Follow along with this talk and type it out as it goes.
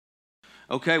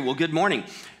Okay, well, good morning.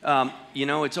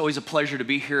 It's always a pleasure to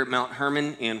be here at Mount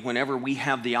Hermon, and whenever we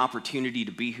have the opportunity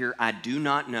to be here, I do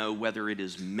not know whether it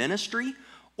is ministry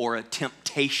or a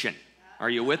temptation. Are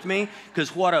you with me?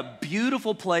 Because what a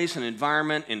beautiful place and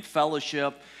environment and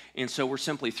fellowship, and so we're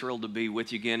simply thrilled to be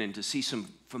with you again and to see some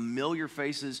familiar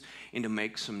faces and to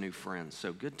make some new friends.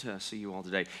 So good to see you all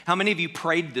today. How many of you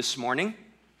prayed this morning?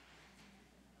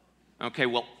 Okay,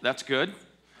 well, that's good.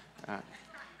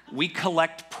 We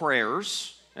collect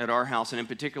prayers at our house, and in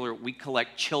particular, we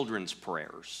collect children's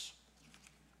prayers.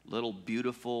 Little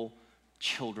beautiful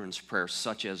children's prayers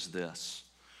such as this.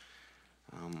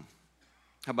 How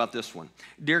about this one?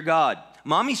 Dear God,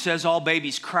 Mommy says all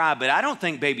babies cry, but I don't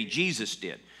think baby Jesus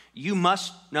did. You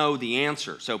must know the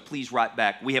answer, so please write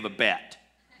back. We have a bet.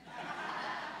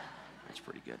 That's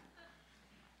pretty good.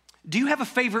 Do you have a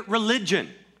favorite religion?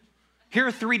 Here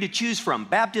are 3 to choose from: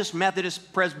 Baptist,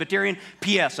 Methodist, Presbyterian.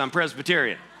 P.S. I'm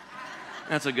Presbyterian.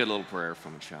 That's a good little prayer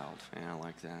from a child. Yeah, I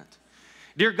like that.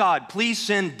 Dear God, please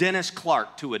send Dennis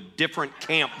Clark to a different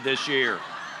camp this year.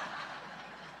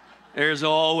 There's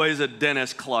always a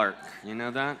Dennis Clark. You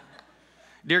know that?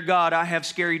 Dear God, I have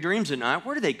scary dreams at night.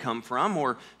 Where do they come from?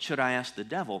 Or should I ask the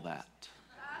devil that?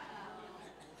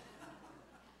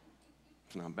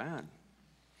 It's not bad.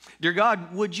 Dear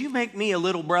God, would you make me a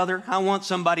little brother? I want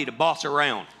somebody to boss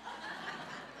around.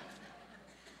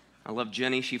 I love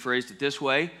Jenny. She phrased it this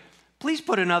way: please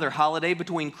put another holiday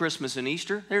between Christmas and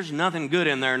Easter. There's nothing good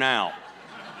in there now.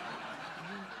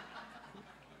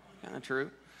 Kind of true.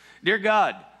 Dear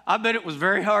God, I bet it was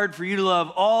very hard for you to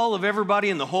love all of everybody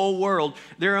in the whole world.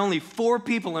 There are only 4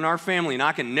 people in our family, and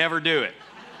I can never do it.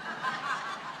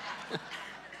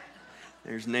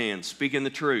 There's Nan speaking the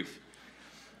truth.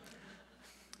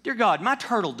 Dear God, my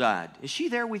turtle died. Is she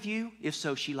there with you? If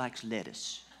so, she likes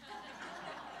lettuce.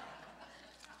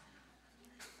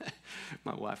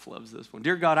 My wife loves this one.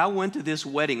 Dear God, I went to this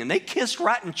wedding and they kissed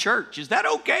right in church. Is that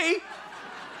okay?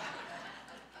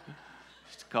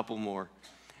 Just a couple more.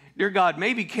 Dear God,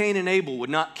 maybe Cain and Abel would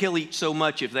not kill each so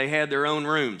much if they had their own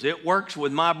rooms. It works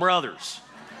with my brothers.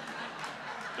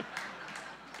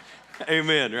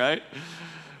 Amen, right?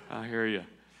 I hear you.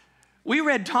 We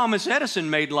read Thomas Edison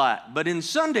made light, but in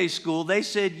Sunday school they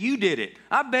said you did it.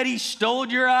 I bet he stole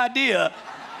your idea.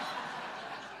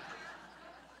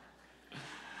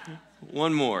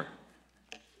 One more.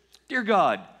 Dear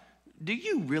God, do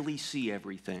you really see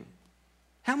everything?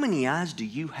 How many eyes do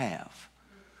you have?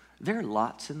 There are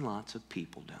lots and lots of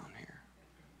people down here.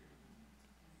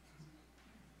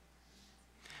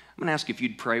 I'm going to ask if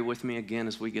you'd pray with me again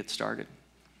as we get started.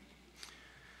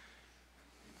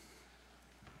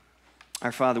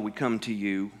 Our Father, we come to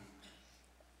you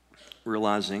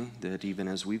realizing that even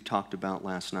as we've talked about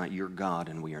last night, you're God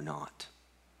and we are not.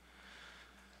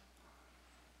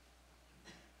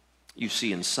 You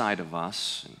see inside of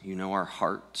us, and you know our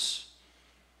hearts.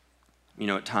 You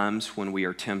know at times when we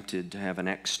are tempted to have an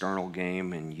external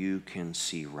game and you can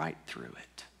see right through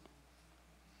it.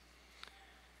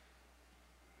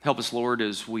 Help us, Lord,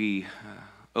 as we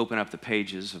open up the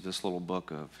pages of this little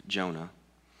book of Jonah.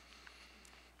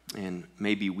 And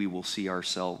maybe we will see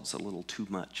ourselves a little too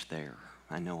much there.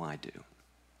 I know I do.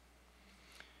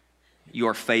 You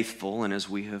are faithful, and as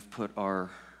we have put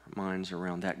our minds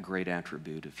around that great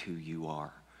attribute of who you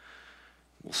are,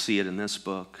 we'll see it in this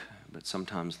book, but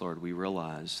sometimes, Lord, we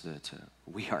realize that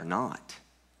we are not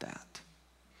that.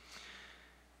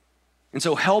 And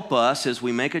so help us as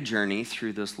we make a journey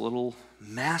through this little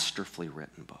masterfully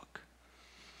written book.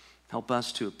 Help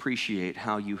us to appreciate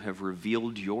how you have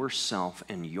revealed yourself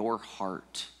and your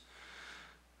heart.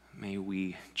 May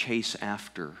we chase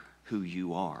after who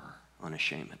you are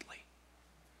unashamedly.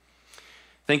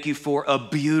 Thank you for a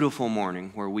beautiful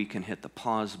morning where we can hit the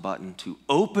pause button to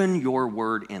open your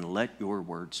word and let your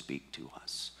word speak to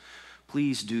us.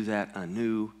 Please do that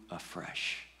anew,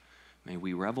 afresh. May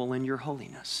we revel in your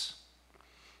holiness,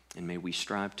 and may we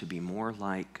strive to be more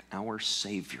like our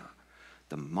Savior,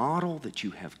 the model that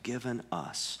you have given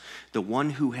us, the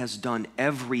one who has done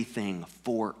everything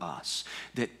for us,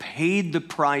 that paid the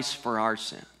price for our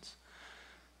sins.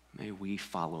 May we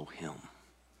follow him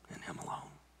and him alone.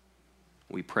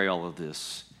 We pray all of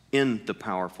this in the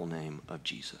powerful name of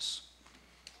Jesus.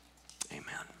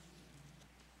 Amen.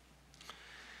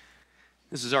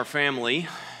 This is our family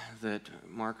that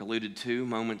Mark alluded to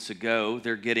moments ago.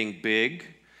 They're getting big.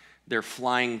 They're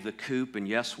flying the coop, and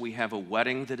yes, we have a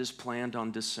wedding that is planned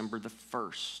on December the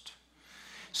 1st.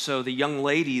 So the young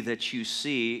lady that you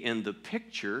see in the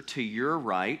picture to your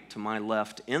right, to my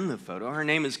left in the photo, her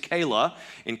name is Kayla,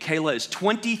 and Kayla is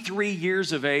 23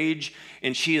 years of age,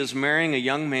 and she is marrying a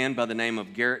young man by the name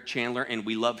of Garrett Chandler, and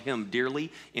we love him dearly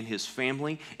in his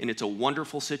family, and it's a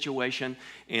wonderful situation,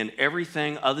 and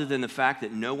everything other than the fact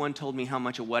that no one told me how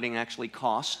much a wedding actually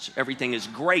costs, everything is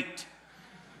great.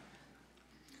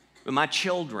 But my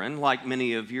children, like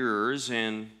many of yours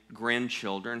and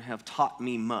grandchildren, have taught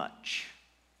me much.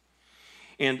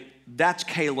 And that's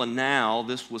Kayla now.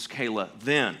 This was Kayla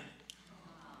then,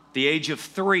 the age of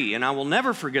 3. And I will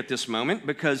never forget this moment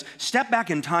because step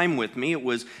back in time with me. It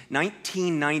was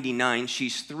 1999.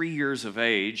 She's 3 years of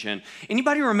age. And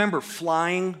anybody remember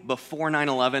flying before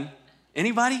 9/11?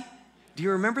 Anybody? Do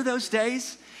you remember those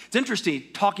days? It's interesting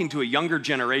talking to a younger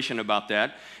generation about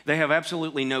that. They have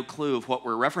absolutely no clue of what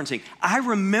we're referencing. I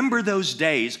remember those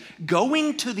days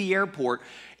going to the airport,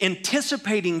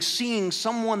 anticipating seeing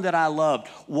someone that I loved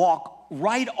walk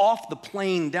right off the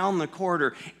plane down the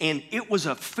corridor, and it was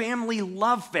a family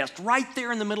love fest right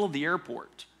there in the middle of the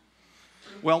airport.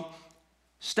 Well,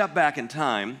 step back in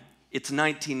time. It's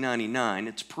 1999.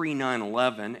 It's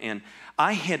pre-9/11, and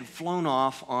I had flown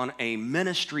off on a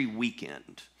ministry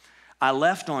weekend. I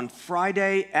left on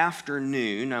Friday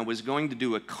afternoon. I was going to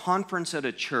do a conference at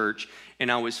a church,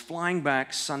 and I was flying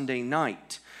back Sunday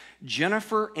night.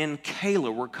 Jennifer and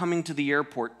Kayla were coming to the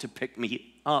airport to pick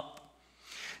me up.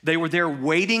 They were there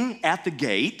waiting at the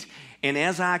gate, and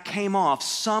as I came off,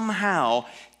 somehow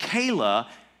Kayla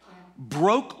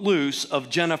broke loose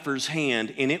of Jennifer's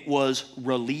hand, and it was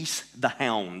 "Release the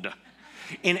Hound."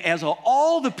 And as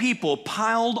all the people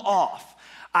piled off,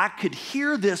 I could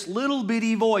hear this little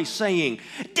bitty voice saying,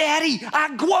 "Daddy,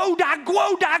 I glowed, I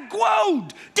glowed, I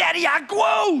glowed. Daddy, I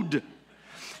glowed."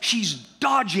 She's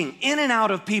dodging in and out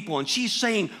of people, and she's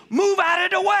saying, "Move out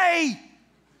of the way."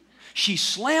 She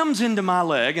slams into my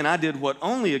leg, and I did what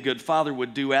only a good father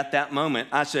would do at that moment.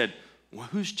 I said, "Well,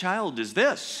 whose child is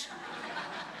this?"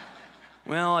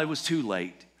 Well, it was too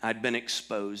late. I'd been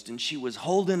exposed, and she was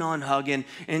holding on, hugging,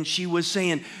 and she was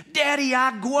saying, "Daddy,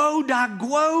 I glowed, I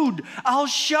glowed. I'll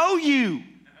show you."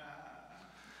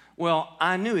 Well,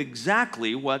 I knew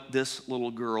exactly what this little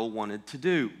girl wanted to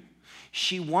do.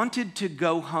 She wanted to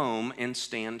go home and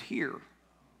stand here.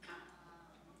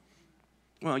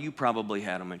 Well, you probably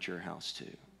had them at your house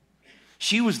too.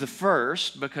 She was the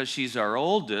first because she's our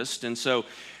oldest, and so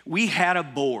we had a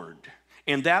board.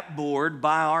 And that board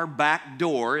by our back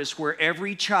door is where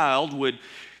every child would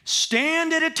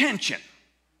stand at attention.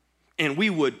 And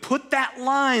we would put that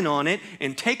line on it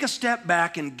and take a step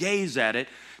back and gaze at it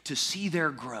to see their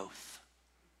growth.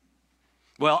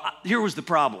 Well, here was the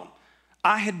problem.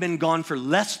 I had been gone for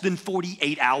less than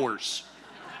 48 hours.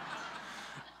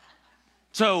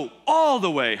 So all the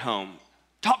way home,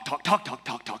 talk, talk, talk, talk,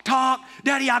 talk, talk, talk.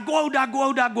 "Daddy, I glowed, I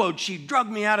glowed, I glowed." She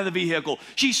drugged me out of the vehicle.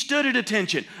 She stood at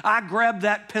attention. I grabbed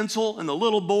that pencil and the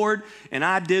little board, and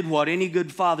I did what any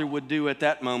good father would do at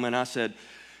that moment. I said,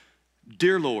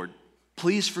 "Dear Lord,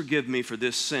 please forgive me for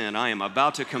this sin I am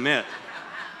about to commit."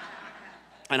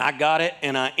 And I got it,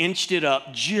 and I inched it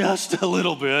up just a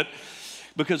little bit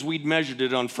because we'd measured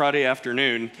it on Friday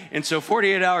afternoon. And so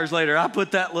 48 hours later, I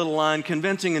put that little line,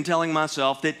 convincing and telling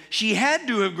myself that she had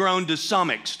to have grown to some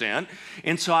extent.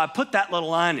 And so I put that little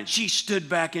line, and she stood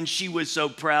back, and she was so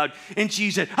proud. And she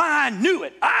said, "I knew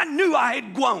it. I knew I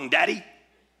had grown, Daddy."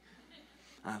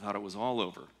 I thought it was all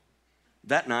over.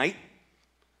 That night,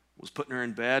 I was putting her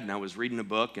in bed, and I was reading a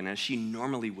book, and as she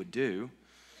normally would do,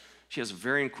 she has a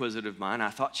very inquisitive mind. I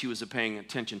thought she was paying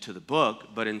attention to the book,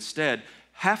 but instead,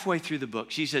 halfway through the book,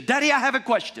 she said, "Daddy, I have a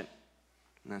question."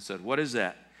 And I said, "What is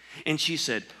that?" And she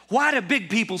said, "Why do big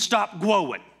people stop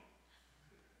glowing?"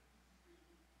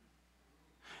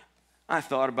 I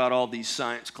thought about all these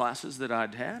science classes that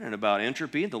I'd had and about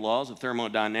entropy and the laws of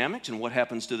thermodynamics and what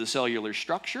happens to the cellular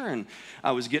structure, and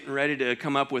I was getting ready to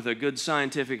come up with a good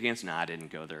scientific answer. No, I didn't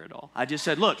go there at all. I just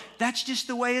said, "Look, that's just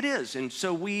the way it is. And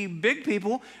so we big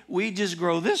people, we just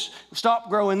stop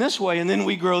growing this way, and then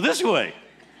we grow this way."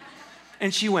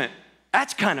 And she went,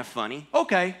 "That's kind of funny.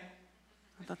 Okay."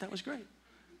 I thought that was great.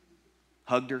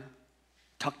 Hugged her,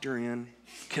 tucked her in,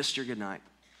 kissed her goodnight.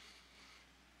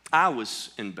 I was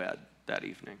in bed that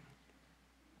evening.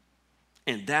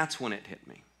 And that's when it hit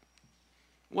me.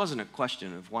 It wasn't a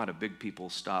question of why do big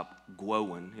people stop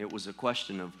glowing. It was a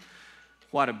question of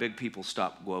why do big people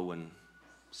stop glowing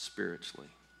spiritually.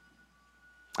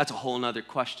 That's a whole nother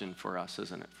question for us,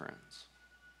 isn't it, friends?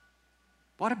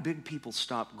 Why do big people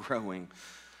stop growing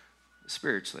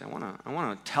spiritually? I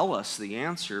want to tell us the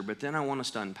answer, but then I want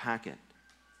us to unpack it.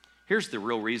 Here's the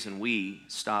real reason we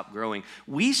stop growing.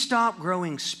 We stop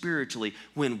growing spiritually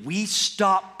when we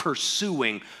stop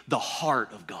pursuing the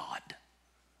heart of God.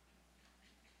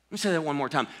 Let me say that one more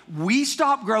time. We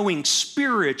stop growing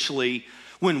spiritually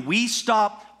when we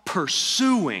stop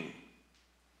pursuing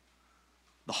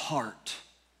the heart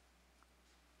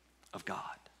of God.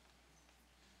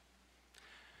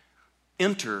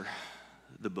 Enter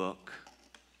the book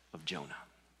of Jonah.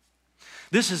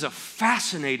 This is a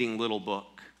fascinating little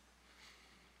book.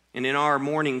 And in our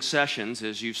morning sessions,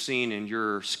 as you've seen in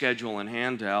your schedule and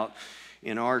handout,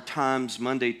 in our times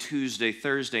Monday, Tuesday,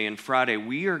 Thursday, and Friday,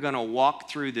 we are going to walk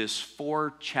through this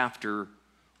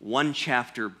one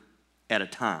chapter at a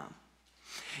time.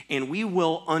 And we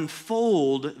will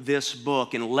unfold this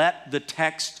book and let the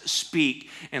text speak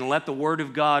and let the Word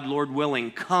of God, Lord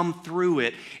willing, come through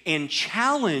it and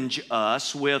challenge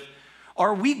us with,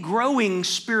 are we growing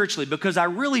spiritually? Because I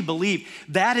really believe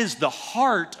that is the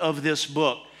heart of this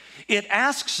book. It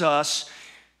asks us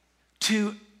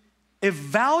to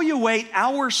evaluate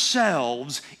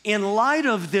ourselves in light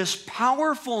of this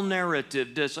powerful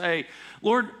narrative to say,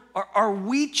 Lord, are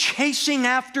we chasing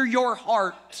after your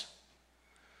heart?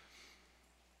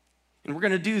 And we're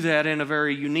going to do that in a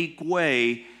very unique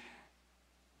way,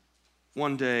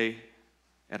 one day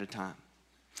at a time.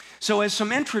 So as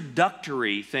some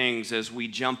introductory things as we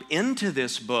jump into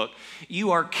this book, you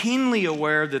are keenly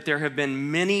aware that there have been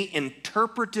many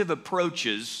interpretive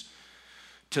approaches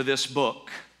to this book.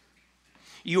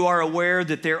 You are aware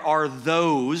that there are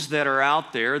those that are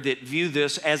out there that view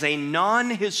this as a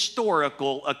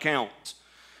non-historical account.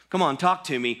 Come on, talk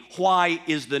to me. Why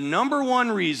is the number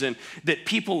one reason that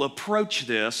people approach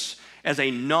this as a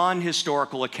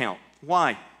non-historical account?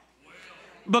 Why?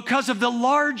 Because of the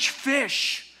large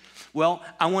fish. Well,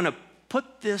 I want to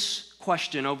put this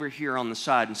question over here on the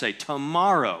side and say,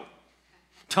 tomorrow,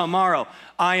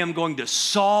 I am going to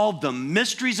solve the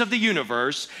mysteries of the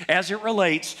universe as it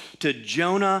relates to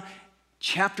Jonah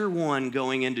chapter 1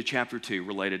 going into chapter 2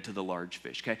 related to the large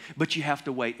fish, okay? But you have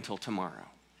to wait until tomorrow.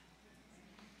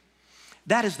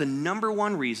 That is the number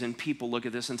one reason people look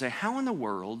at this and say, how in the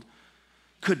world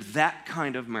could that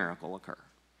kind of miracle occur?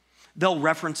 They'll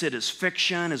reference it as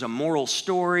fiction, as a moral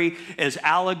story, as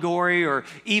allegory, or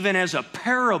even as a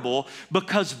parable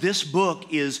because this book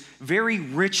is very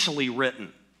richly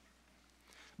written.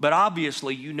 But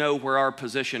obviously, you know where our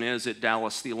position is at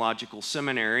Dallas Theological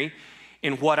Seminary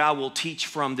and what I will teach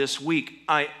from this week.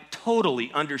 I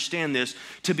totally understand this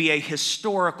to be a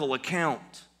historical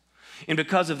account. And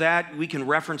because of that, we can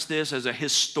reference this as a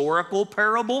historical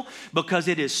parable because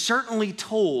it is certainly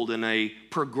told in a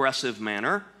progressive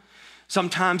manner.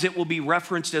 Sometimes it will be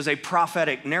referenced as a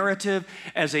prophetic narrative,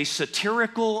 as a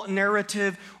satirical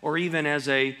narrative, or even as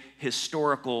a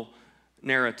historical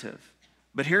narrative.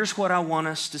 But here's what I want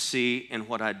us to see and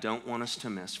what I don't want us to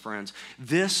miss, friends.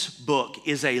 This book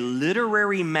is a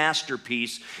literary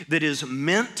masterpiece that is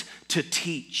meant to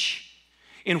teach.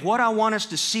 And what I want us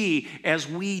to see as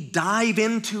we dive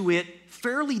into it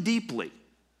fairly deeply,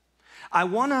 I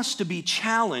want us to be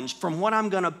challenged from what I'm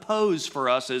going to pose for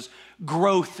us as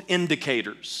growth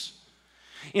indicators.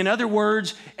 In other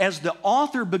words, as the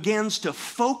author begins to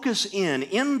focus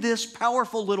in this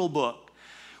powerful little book,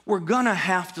 we're going to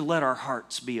have to let our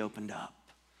hearts be opened up.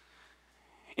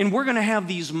 And we're going to have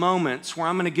these moments where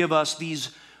I'm going to give us these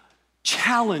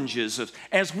challenges of,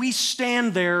 as we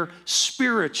stand there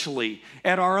spiritually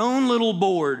at our own little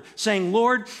board saying,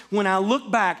 Lord, when I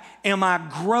look back, am I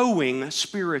growing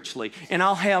spiritually? And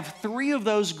I'll have 3 of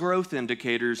those growth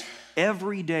indicators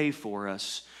every day for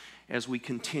us as we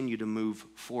continue to move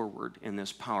forward in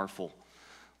this powerful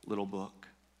little book.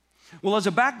 Well, as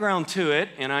a background to it,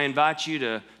 and I invite you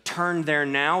to turn there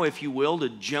now, if you will, to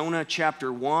Jonah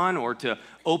chapter 1, or to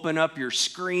open up your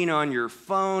screen on your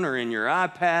phone or in your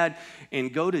iPad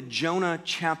and go to Jonah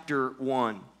chapter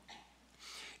 1.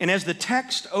 And as the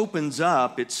text opens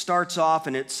up, it starts off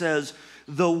and it says,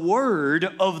 the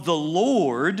word of the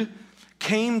Lord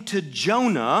came to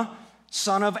Jonah,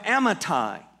 son of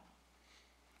Amittai.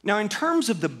 Now, in terms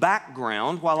of the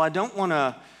background, while I don't want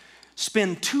to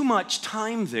spend too much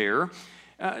time there,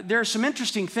 there are some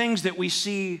interesting things that we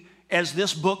see as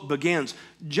this book begins.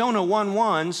 Jonah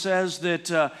 1:1 says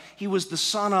that he was the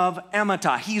son of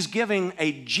Amittai. He's giving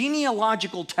a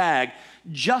genealogical tag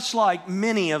just like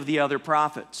many of the other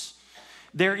prophets.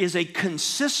 There is a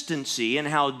consistency in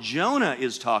how Jonah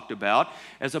is talked about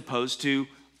as opposed to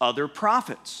other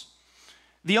prophets.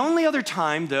 The only other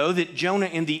time, though, that Jonah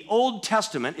in the Old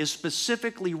Testament is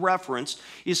specifically referenced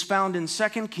is found in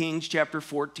 2 Kings chapter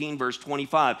 14, verse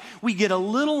 25. We get a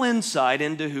little insight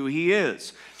into who he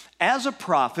is. As a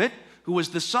prophet who who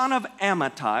was the son of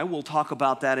Amittai. We'll talk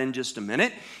about that in just a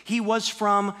minute. He was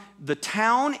from the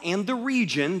town and the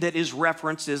region that is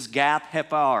referenced as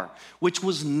Gath-Hepher, which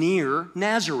was near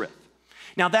Nazareth.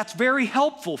 Now, that's very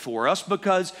helpful for us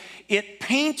because it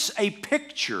paints a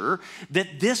picture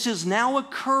that this is now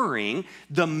occurring,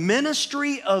 the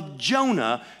ministry of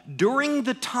Jonah during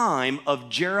the time of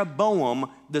Jeroboam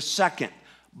II.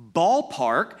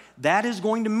 Ballpark, that is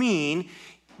going to mean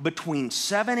between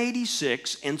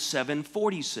 786 and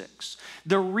 746.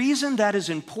 The reason that is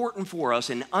important for us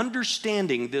in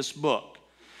understanding this book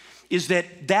is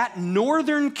that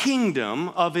northern kingdom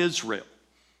of Israel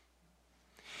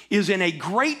is in a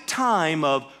great time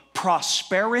of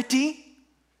prosperity.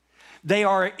 They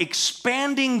are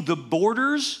expanding the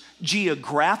borders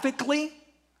geographically,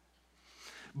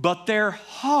 but their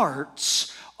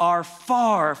hearts are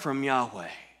far from Yahweh.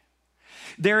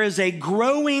 There is a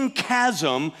growing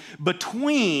chasm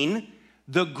between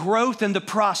the growth and the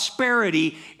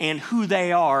prosperity and who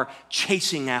they are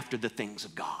chasing after the things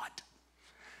of God.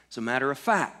 As a matter of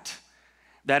fact,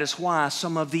 that is why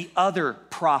some of the other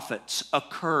prophets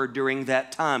occurred during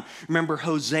that time. Remember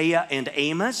Hosea and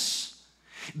Amos?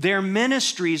 Their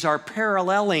ministries are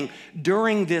paralleling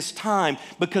during this time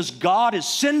because God is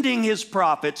sending his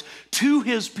prophets to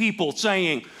his people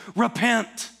saying,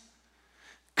 repent,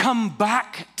 come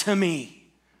back to me.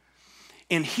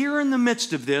 And here in the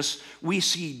midst of this, we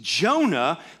see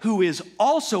Jonah, who is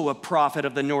also a prophet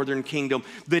of the northern kingdom,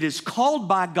 that is called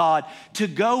by God to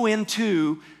go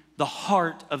into the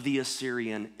heart of the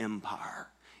Assyrian Empire,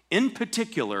 in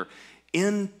particular,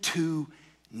 into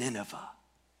Nineveh.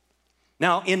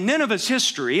 Now, in Nineveh's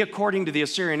history, according to the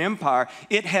Assyrian Empire,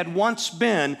 it had once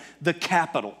been the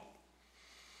capital.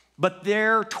 But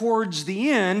there, towards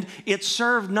the end, it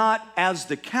served not as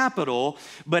the capital,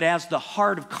 but as the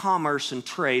heart of commerce and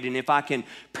trade. And if I can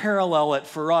parallel it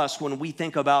for us, when we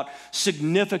think about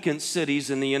significant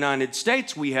cities in the United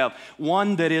States, we have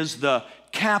one that is the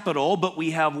capital, but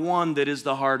we have one that is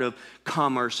the heart of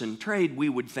commerce and trade. We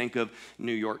would think of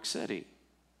New York City.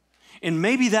 And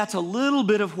maybe that's a little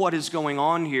bit of what is going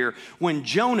on here when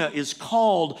Jonah is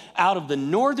called out of the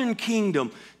northern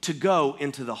kingdom to go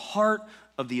into the heart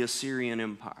of the Assyrian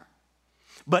Empire.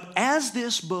 But as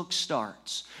this book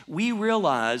starts, we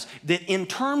realize that in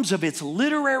terms of its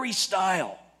literary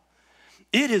style,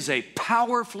 it is a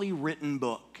powerfully written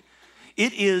book.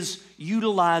 It is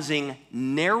utilizing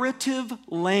narrative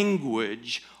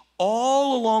language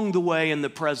all along the way in the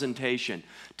presentation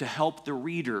to help the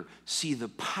reader see the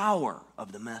power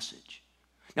of the message.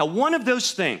 Now, one of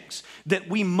those things that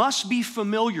we must be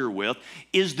familiar with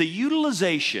is the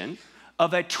utilization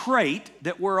of a trait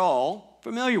that we're all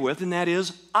familiar with, and that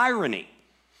is irony.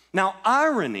 Now,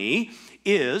 irony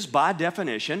is, by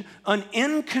definition, an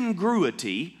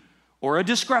incongruity or a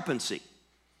discrepancy.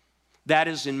 That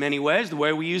is, in many ways, the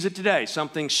way we use it today.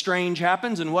 Something strange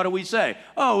happens, and what do we say?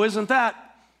 Oh, isn't that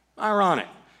ironic?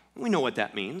 We know what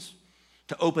that means.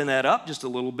 To open that up just a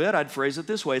little bit, I'd phrase it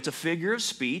this way. It's a figure of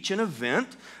speech, an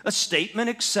event, a statement,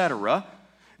 etc.,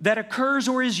 that occurs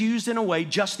or is used in a way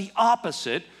just the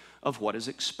opposite of what is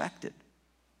expected.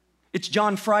 It's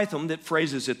John Fritham that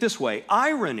phrases it this way.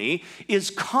 Irony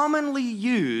is commonly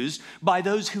used by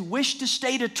those who wish to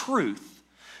state a truth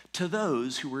to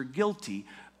those who are guilty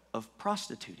of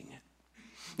prostituting it.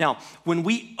 Now, when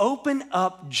we open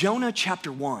up Jonah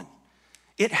chapter 1,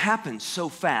 it happens so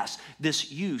fast,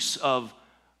 this use of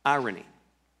irony.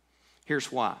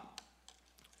 Here's why.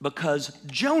 Because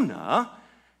Jonah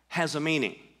has a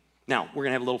meaning. Now, we're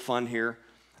going to have a little fun here.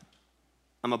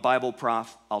 I'm a Bible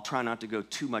prof. I'll try not to go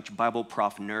too much Bible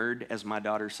prof nerd, as my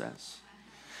daughter says.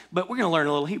 But we're going to learn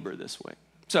a little Hebrew this week.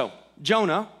 So,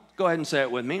 Jonah, go ahead and say it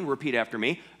with me. Repeat after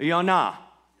me. Yonah.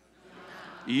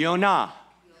 Yonah.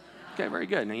 Okay, very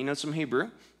good. Now you know some Hebrew.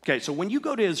 Okay, so when you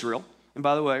go to Israel, and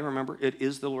by the way, remember, it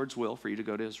is the Lord's will for you to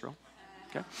go to Israel.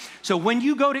 Okay? So when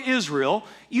you go to Israel,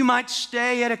 you might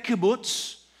stay at a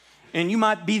kibbutz, and you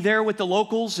might be there with the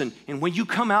locals, and when you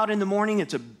come out in the morning,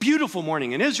 it's a beautiful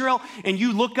morning in Israel, and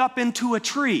you look up into a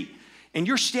tree, and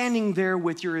you're standing there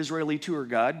with your Israeli tour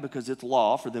guide because it's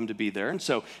law for them to be there, and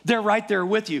so they're right there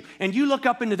with you, and you look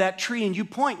up into that tree, and you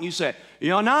point, and you say,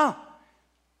 Yonah.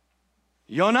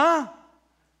 Yonah.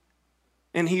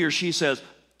 And he or she says,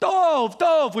 Tov,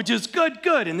 Tov, which is good,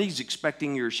 good. And she's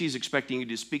expecting you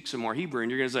to speak some more Hebrew.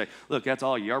 And you're going to say, look, that's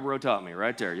all Yarbrough taught me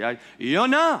right there.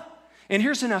 Yonah. And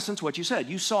here's in essence what you said.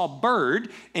 You saw a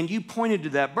bird, and you pointed to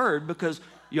that bird because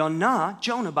Yonah,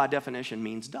 Jonah by definition,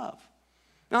 means dove.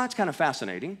 Now, that's kind of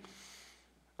fascinating.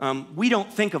 We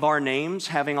don't think of our names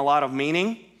having a lot of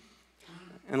meaning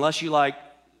unless you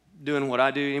doing what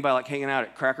I do? Anybody like hanging out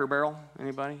at Cracker Barrel?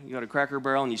 Anybody? You go to Cracker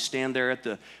Barrel and you stand there at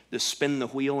the spin the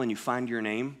wheel and you find your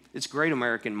name. It's great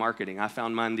American marketing. I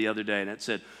found mine the other day and it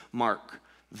said, Mark,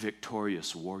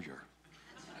 Victorious Warrior.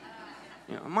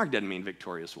 You know, Mark doesn't mean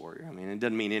Victorious Warrior. I mean, it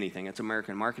doesn't mean anything. It's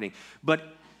American marketing. But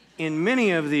in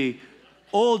many of the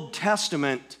Old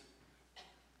Testament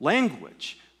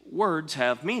language, words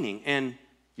have meaning. And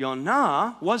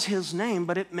Yonah was his name,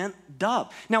 but it meant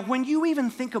dove. Now, when you even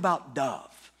think about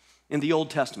dove in the Old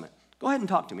Testament, go ahead and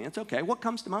talk to me. It's okay. What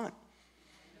comes to mind?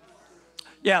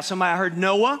 Yeah, somebody heard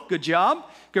Noah. Good job.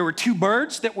 There were 2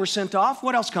 birds that were sent off.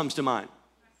 What else comes to mind?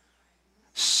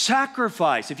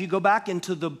 Sacrifice. If you go back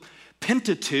into the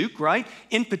Pentateuch, right?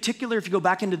 In particular, if you go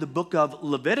back into the book of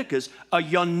Leviticus, a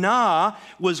Yonah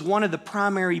was one of the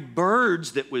primary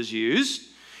birds that was used.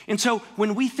 And so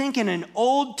when we think in an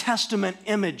Old Testament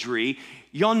imagery,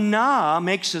 Yonah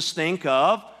makes us think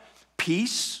of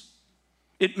peace.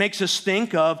 It makes us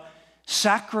think of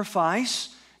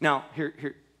sacrifice. Now,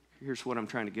 here's what I'm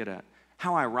trying to get at.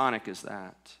 How ironic is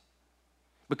that?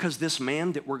 Because this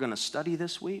man that we're going to study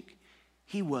this week,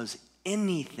 he was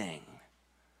anything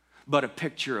but a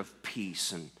picture of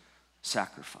peace and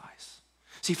sacrifice.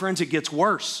 See, friends, it gets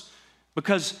worse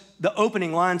because the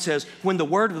opening line says, when the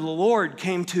word of the Lord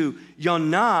came to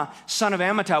Yonah, son of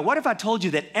Amittai. What if I told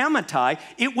you that Amittai,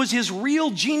 it was his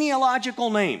real genealogical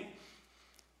name,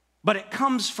 but it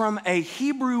comes from a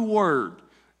Hebrew word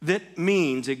that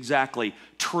means exactly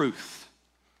truth.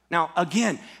 Now,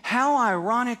 again, how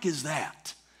ironic is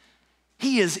that?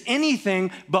 He is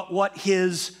anything but what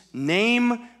his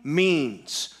name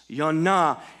means,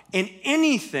 Yonah, and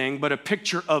anything but a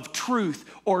picture of truth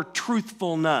or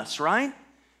truthfulness, right?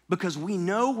 Because we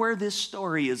know where this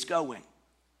story is going.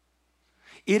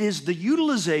 It is the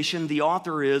utilization the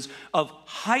author is of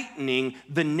heightening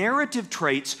the narrative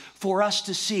traits for us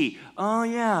to see, oh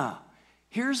yeah,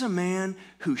 here's a man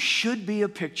who should be a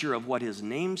picture of what his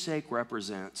namesake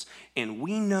represents, and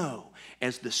we know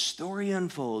as the story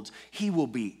unfolds, he will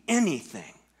be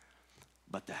anything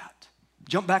but that.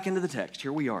 Jump back into the text.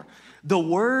 Here we are. The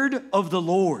word of the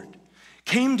Lord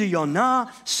came to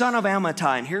Yonah, son of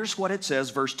Amittai. And here's what it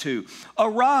says, verse 2.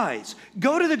 Arise,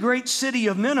 go to the great city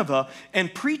of Nineveh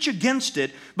and preach against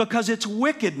it, because its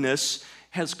wickedness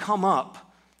has come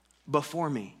up before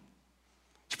me.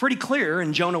 It's pretty clear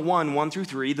in Jonah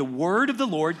 1:1-3, the word of the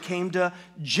Lord came to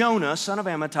Jonah, son of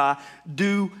Amittai,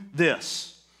 do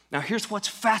this. Now here's what's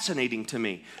fascinating to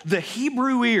me. The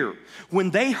Hebrew ear,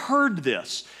 when they heard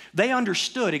this, they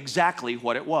understood exactly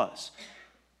what it was.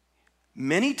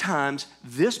 Many times,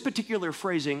 this particular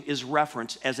phrasing is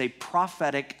referenced as a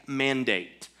prophetic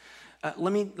mandate.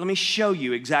 Let me show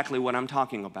you exactly what I'm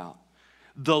talking about.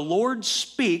 The Lord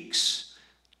speaks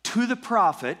to the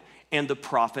prophet, and the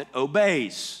prophet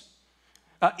obeys.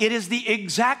 It is the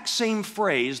exact same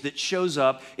phrase that shows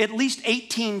up at least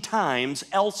 18 times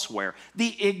elsewhere.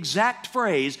 The exact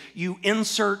phrase, you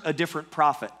insert a different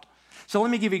prophet. So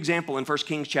let me give you an example in 1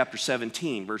 Kings chapter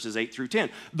 17, verses 8-10.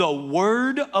 The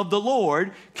word of the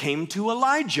Lord came to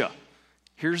Elijah.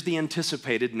 Here's the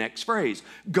anticipated next phrase.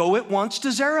 Go at once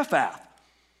to Zarephath.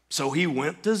 So he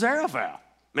went to Zarephath.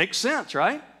 Makes sense,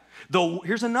 right?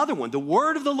 Here's another one. The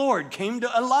word of the Lord came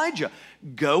to Elijah.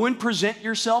 Go and present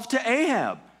yourself to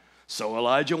Ahab. So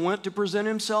Elijah went to present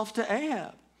himself to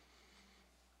Ahab.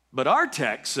 But our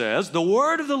text says, the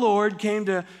word of the Lord came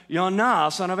to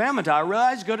Yonah, son of Amittai.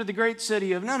 Rise, go to the great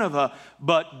city of Nineveh.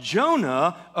 But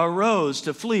Jonah arose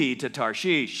to flee to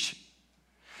Tarshish.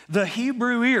 The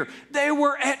Hebrew ear, they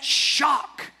were at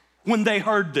shock when they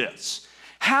heard this.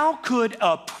 How could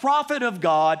a prophet of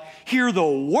God hear the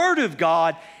word of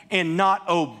God and not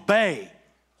obey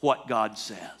what God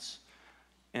says?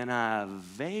 And I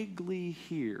vaguely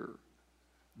hear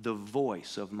the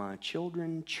voice of my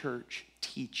children's church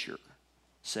teacher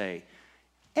say,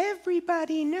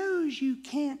 everybody knows you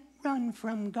can't run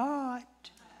from God.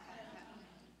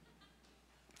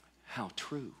 How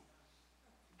true.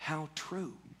 How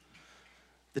true.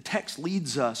 The text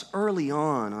leads us early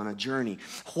on a journey.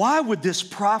 Why would this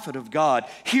prophet of God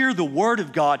hear the word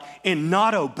of God and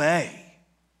not obey?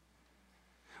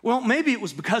 Well, maybe it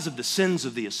was because of the sins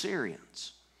of the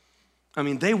Assyrians. I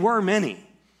mean, they were many.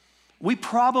 We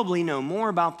probably know more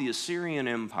about the Assyrian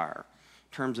Empire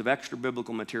in terms of extra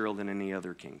biblical material than any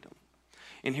other kingdom.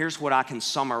 And here's what I can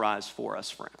summarize for us,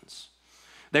 friends.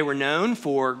 They were known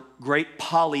for great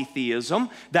polytheism.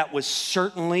 That was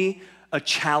certainly a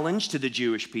challenge to the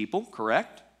Jewish people,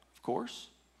 correct? Of course.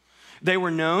 They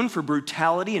were known for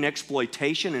brutality and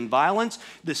exploitation and violence.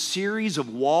 The series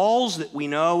of walls that we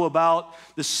know about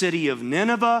the city of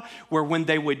Nineveh, where when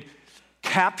they would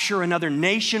capture another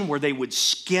nation where they would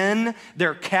skin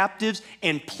their captives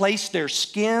and place their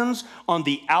skins on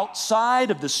the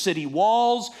outside of the city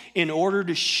walls in order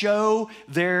to show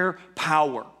their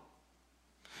power.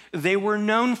 They were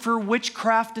known for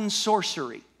witchcraft and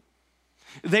sorcery.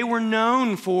 They were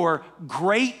known for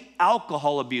great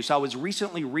alcohol abuse. I was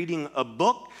recently reading a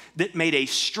book that made a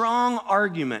strong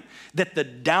argument that the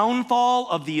downfall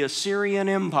of the Assyrian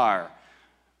Empire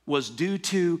was due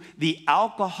to the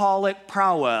alcoholic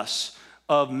prowess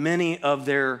of many of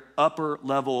their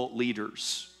upper-level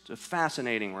leaders. It's a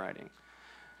fascinating writing.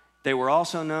 They were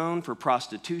also known for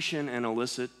prostitution and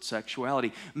illicit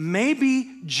sexuality.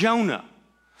 Maybe Jonah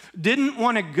didn't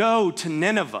want to go to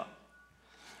Nineveh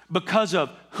because of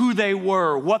who they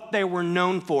were, what they were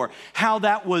known for, how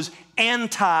that was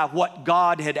anti what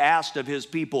God had asked of his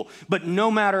people. But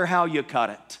no matter how you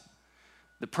cut it,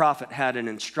 the prophet had an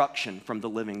instruction from the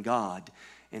living God,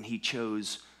 and he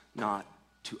chose not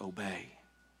to obey.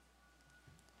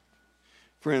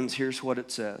 Friends, here's what it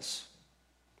says.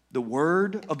 The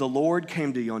word of the Lord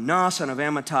came to Jonah, son of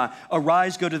Amittai.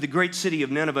 Arise, go to the great city of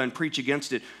Nineveh and preach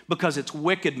against it, because its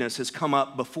wickedness has come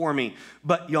up before me.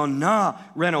 But Jonah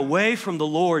ran away from the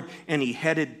Lord, and he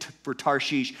headed for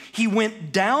Tarshish. He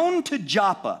went down to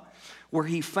Joppa, where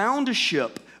he found a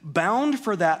ship bound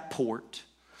for that port.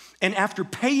 And after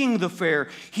paying the fare,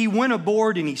 he went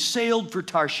aboard and he sailed for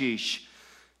Tarshish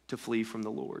to flee from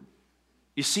the Lord.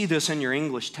 You see this in your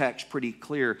English text pretty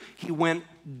clear. He went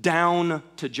down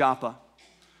to Joppa.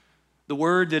 The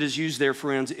word that is used there,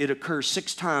 friends, it occurs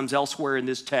 6 times elsewhere in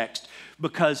this text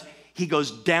because he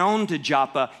goes down to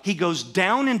Joppa. He goes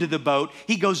down into the boat.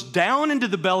 He goes down into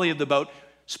the belly of the boat.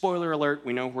 Spoiler alert,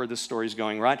 we know where this story's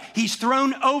going, right? He's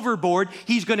thrown overboard.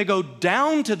 He's going to go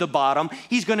down to the bottom.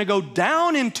 He's going to go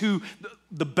down into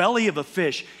the belly of a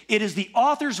fish. It is the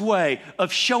author's way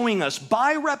of showing us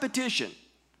by repetition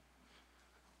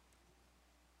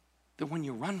that when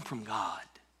you run from God,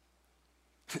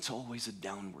 it's always a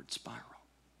downward spiral.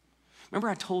 Remember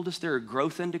I told us there are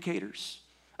growth indicators?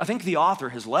 I think the author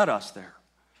has led us there.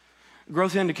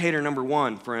 Growth indicator number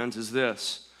 1, friends, is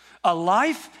this. A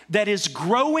life that is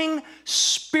growing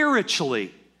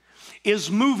spiritually is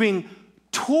moving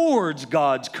towards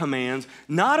God's commands,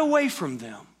 not away from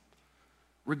them,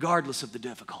 regardless of the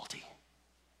difficulty.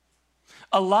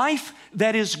 A life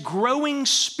that is growing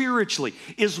spiritually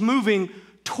is moving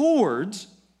towards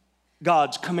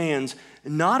God's commands,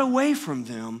 not away from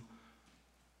them,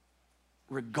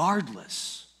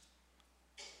 regardless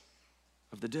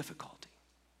of the difficulty.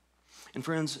 And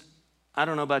friends, I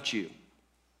don't know about you,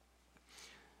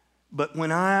 but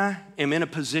when I am in a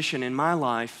position in my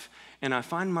life and I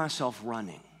find myself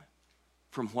running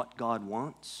from what God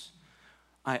wants,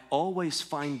 I always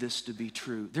find this to be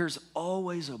true. There's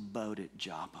always a boat at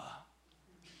Joppa.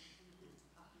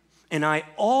 And I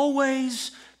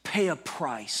always pay a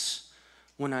price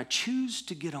when I choose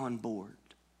to get on board.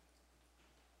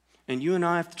 And you and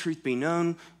I, if the truth be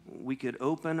known, we could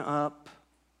open up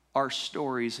our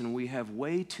stories and we have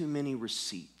way too many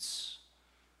receipts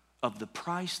of the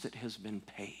price that has been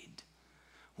paid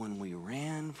when we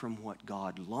ran from what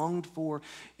God longed for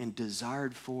and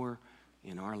desired for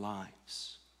in our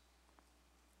lives.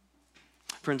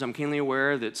 Friends, I'm keenly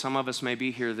aware that some of us may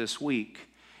be here this week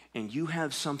and you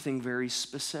have something very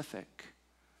specific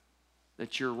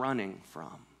that you're running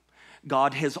from.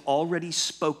 God has already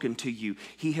spoken to you.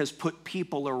 He has put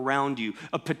people around you,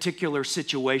 a particular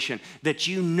situation that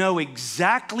you know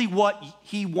exactly what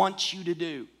He wants you to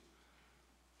do.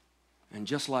 And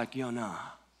just like Jonah,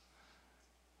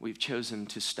 we've chosen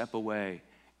to step away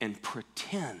and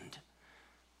pretend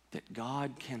that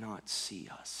God cannot see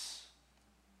us.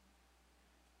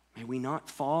 May we not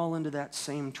fall into that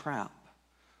same trap,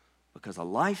 because a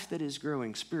life that is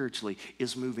growing spiritually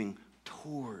is moving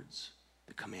towards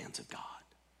the commands of God,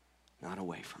 not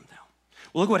away from them.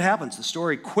 Well, look what happens. The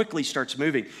story quickly starts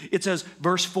moving. It says,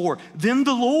 verse 4, then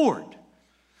the Lord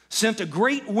sent a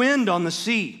great wind on the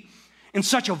sea, and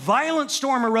such a violent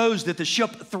storm arose that the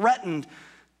ship threatened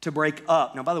to break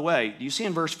up. Now, by the way, do you see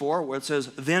in verse 4 where it says,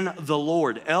 then the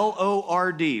Lord,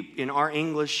 L-O-R-D. In our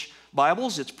English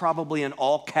Bibles, it's probably in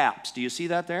all caps. Do you see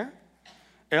that there?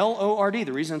 L-O-R-D.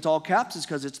 The reason it's all caps is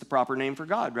because it's the proper name for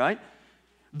God, right?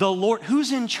 The Lord,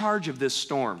 who's in charge of this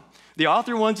storm? The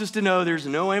author wants us to know there's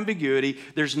no ambiguity,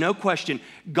 there's no question.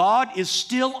 God is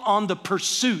still on the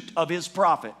pursuit of His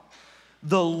prophet.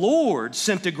 The Lord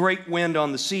sent a great wind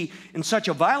on the sea, and such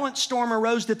a violent storm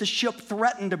arose that the ship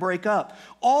threatened to break up.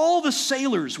 All the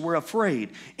sailors were afraid,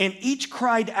 and each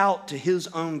cried out to his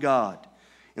own God.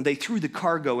 and they threw the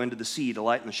cargo into the sea to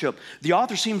lighten the ship. The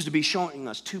author seems to be showing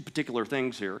us two particular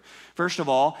things here. First of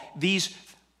all, these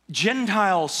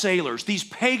Gentile sailors, these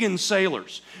pagan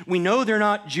sailors, we know they're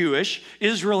not Jewish.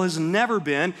 Israel has never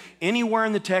been anywhere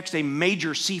in the text a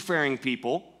major seafaring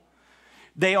people.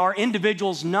 They are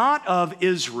individuals not of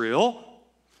Israel,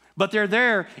 but they're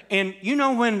there. And you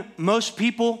know when most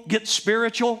people get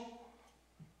spiritual?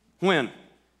 When?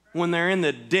 When they're in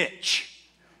the ditch,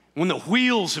 when the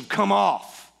wheels have come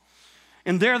off.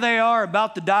 And there they are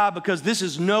about to die because this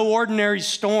is no ordinary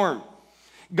storm.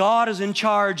 God is in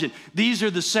charge, and these are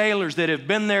the sailors that have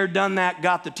been there, done that,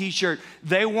 got the t-shirt.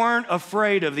 They weren't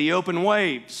afraid of the open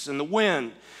waves and the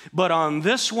wind, but on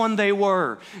this one they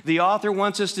were. The author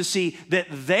wants us to see that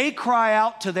they cry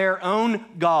out to their own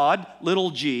God,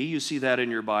 little g, you see that in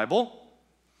your Bible,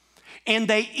 and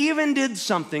they even did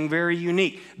something very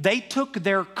unique. They took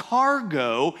their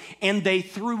cargo and they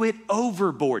threw it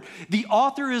overboard. The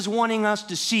author is wanting us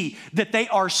to see that they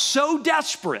are so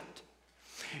desperate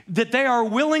that they are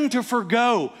willing to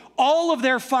forgo all of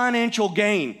their financial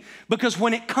gain, because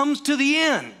when it comes to the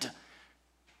end,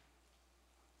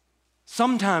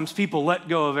 sometimes people let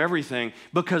go of everything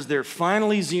because they're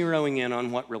finally zeroing in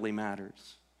on what really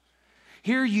matters.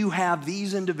 Here you have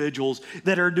these individuals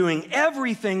that are doing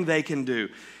everything they can do.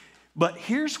 But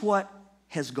here's what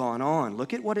has gone on.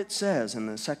 Look at what it says in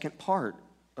the second part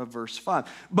of verse 5.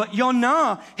 But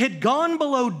Yonah had gone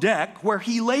below deck, where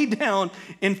he lay down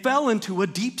and fell into a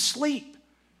deep sleep.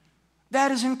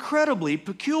 That is incredibly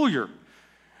peculiar.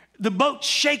 The boat's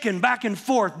shaking back and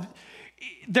forth.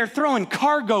 They're throwing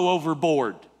cargo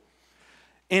overboard.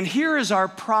 And here is our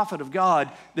prophet of God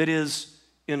that is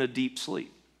in a deep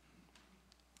sleep.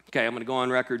 Okay, I'm going to go on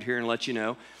record here and let you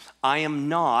know, I am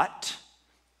not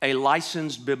a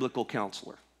licensed biblical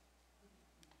counselor.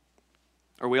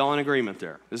 Are we all in agreement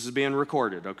there? This is being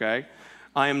recorded, okay?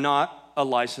 I am not a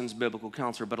licensed biblical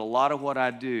counselor, but a lot of what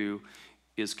I do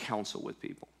is counsel with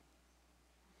people.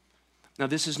 Now,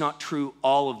 this is not true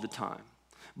all of the time,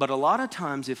 but a lot of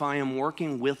times if I am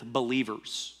working with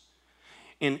believers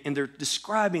and they're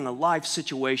describing a life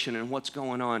situation and what's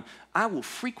going on, I will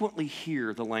frequently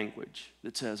hear the language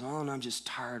that says, oh, no, I'm just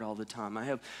tired all the time. I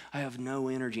have no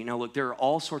energy. Now, look, there are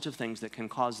all sorts of things that can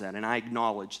cause that, and I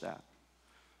acknowledge that.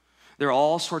 There are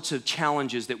all sorts of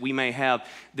challenges that we may have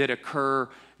that occur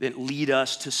that lead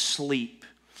us to sleep.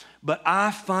 But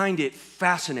I find it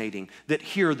fascinating that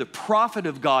here the prophet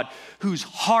of God, whose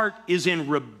heart is in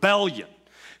rebellion,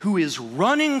 who is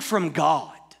running from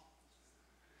God,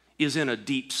 is in a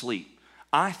deep sleep.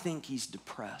 I think he's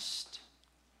depressed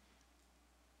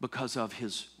because of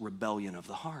his rebellion of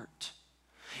the heart.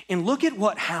 And look at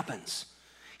what happens.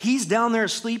 He's down there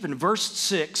asleep, and verse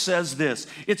 6 says this.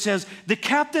 It says, the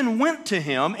captain went to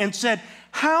him and said,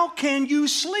 how can you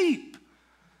sleep?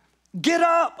 Get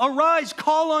up, arise,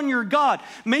 call on your God.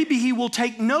 Maybe he will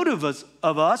take note of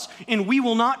us, and we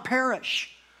will not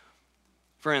perish.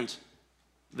 Friends,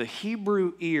 the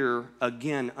Hebrew ear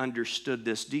again understood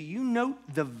this. Do you note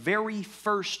the very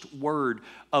first word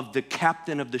of the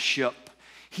captain of the ship?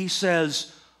 He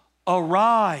says,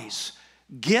 arise,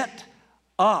 get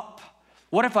up.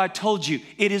 What if I told you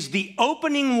it is the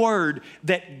opening word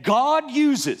that God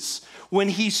uses when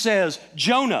he says,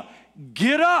 Jonah,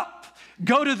 get up,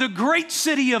 go to the great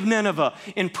city of Nineveh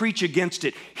and preach against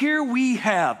it. Here we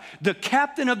have the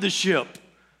captain of the ship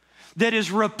that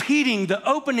is repeating the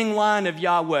opening line of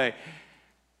Yahweh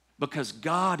because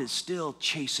God is still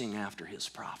chasing after his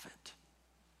prophet.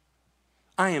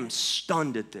 I am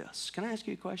stunned at this. Can I ask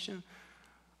you a question?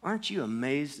 Aren't you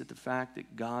amazed at the fact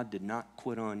that God did not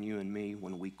quit on you and me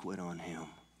when we quit on him?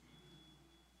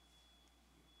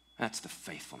 That's the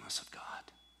faithfulness of God.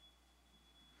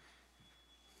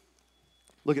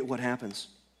 Look at what happens.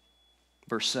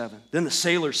 Verse 7. Then the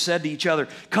sailors said to each other,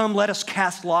 come, let us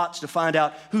cast lots to find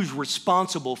out who's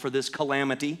responsible for this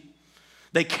calamity.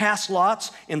 They cast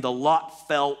lots, and the lot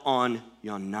fell on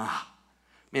Yonah.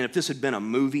 Man, if this had been a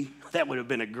movie, that would have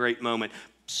been a great moment.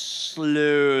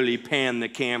 Slowly pan the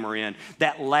camera in.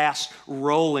 That last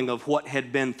rolling of what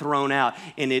had been thrown out,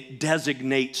 and it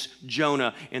designates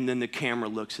Jonah, and then the camera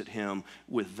looks at him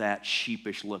with that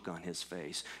sheepish look on his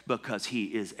face because he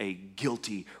is a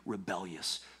guilty,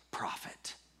 rebellious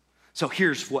prophet. So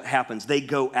here's what happens. They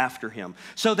go after him.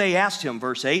 So they asked him,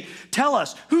 verse 8, tell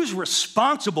us, who's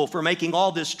responsible for making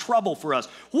all this trouble for us?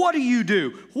 What do you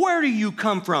do? Where do you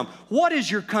come from? What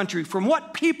is your country? From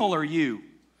what people are you?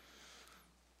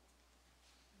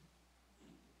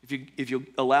 If you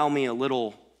allow me a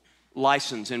little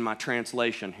license in my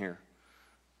translation here,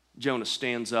 Jonah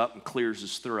stands up and clears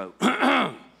his throat.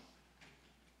 And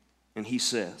he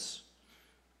says,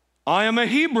 I am a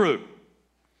Hebrew,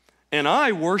 and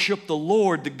I worship the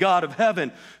Lord, the God of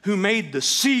heaven, who made the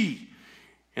sea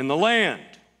and the land.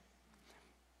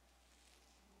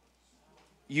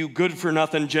 You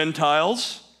good-for-nothing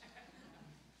Gentiles,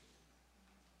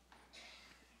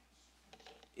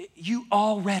 you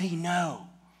already know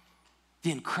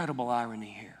the incredible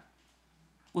irony here.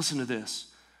 Listen to this.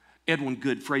 Edwin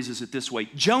Good phrases it this way: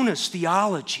 Jonah's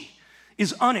theology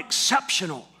is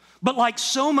unexceptional, but like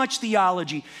so much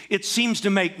theology, it seems to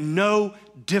make no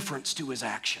difference to his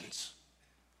actions.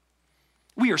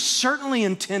 We are certainly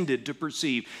intended to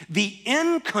perceive the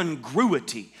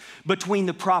incongruity between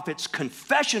the prophet's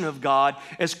confession of God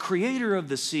as creator of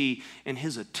the sea and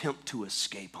his attempt to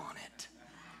escape on it.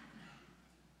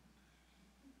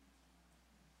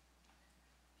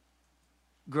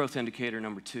 Growth indicator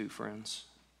number 2, friends.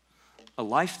 A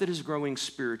life that is growing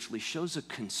spiritually shows a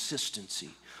consistency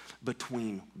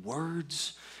between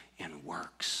words and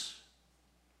works.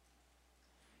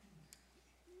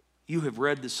 You have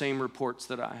read the same reports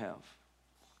that I have.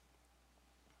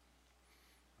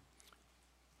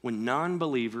 When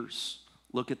non-believers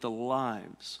look at the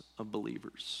lives of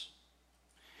believers,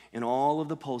 in all of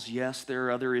the polls, yes, there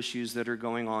are other issues that are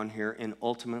going on here, and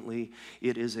ultimately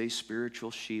it is a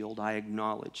spiritual shield. I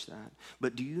acknowledge that.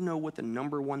 But do you know what the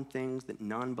number one things that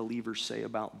non-believers say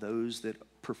about those that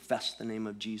profess the name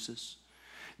of Jesus?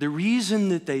 The reason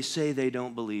that they say they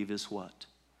don't believe is what?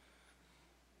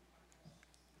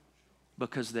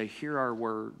 Because they hear our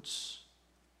words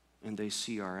and they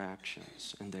see our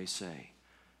actions and they say,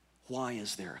 why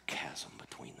is there a chasm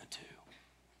between the two?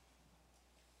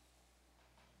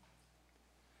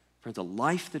 Friends, a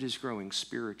life that is growing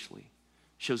spiritually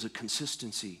shows a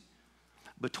consistency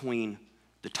between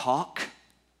the talk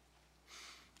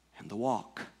and the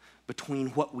walk, between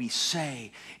what we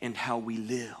say and how we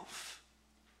live.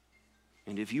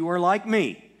 And if you are like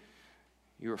me,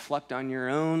 you reflect on your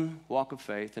own walk of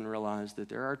faith and realize that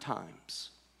there are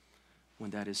times when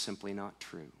that is simply not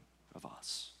true of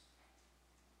us.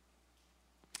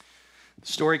 The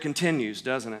story continues,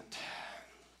 doesn't it?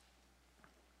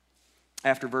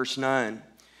 After verse 9,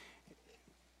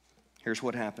 here's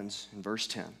what happens in verse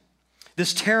 10.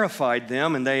 This terrified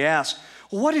them, and they asked,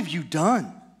 what have you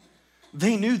done?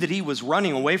 They knew that he was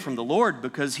running away from the Lord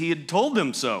because he had told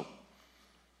them so.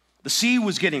 The sea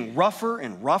was getting rougher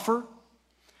and rougher.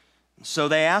 So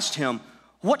they asked him,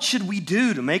 what should we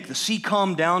do to make the sea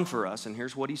calm down for us? And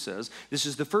here's what he says. This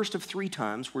is the first of 3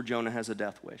 times where Jonah has a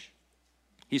death wish.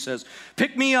 He says,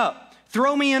 pick me up,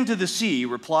 throw me into the sea, he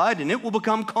replied, and it will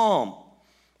become calm.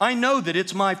 I know that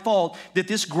it's my fault that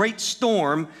this great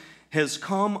storm has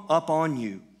come up on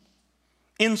you.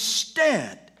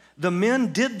 Instead, the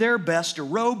men did their best to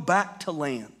row back to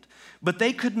land, but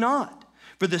they could not,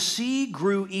 for the sea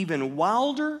grew even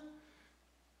wilder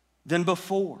than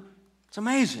before. It's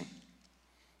amazing.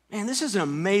 Man, this is an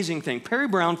amazing thing. Perry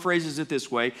Brown phrases it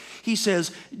this way. He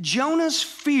says, Jonah's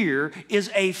fear is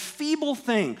a feeble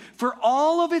thing. For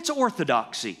all of its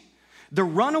orthodoxy, the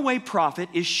runaway prophet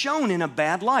is shown in a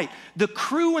bad light. The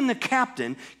crew and the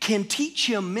captain can teach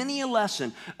him many a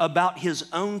lesson about his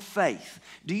own faith.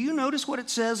 Do you notice what it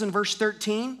says in verse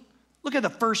 13? Look at the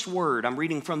first word. I'm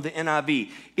reading from the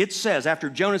NIV. It says, after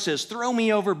Jonah says, throw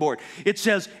me overboard, it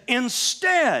says,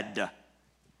 instead,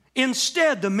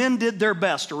 the men did their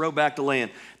best to row back to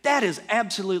land. That is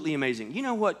absolutely amazing. You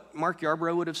know what Mark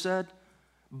Yarbrough would have said?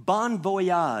 Bon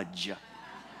voyage.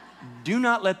 Do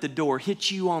not let the door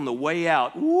hit you on the way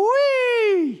out.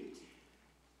 Whee!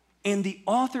 And the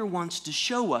author wants to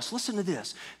show us, listen to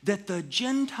this, that the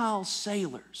Gentile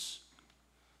sailors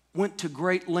went to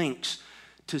great lengths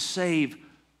to save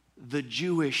the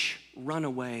Jewish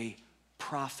runaway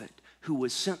prophet who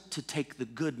was sent to take the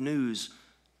good news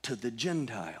to the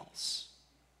Gentiles.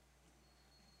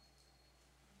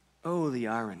 Oh, the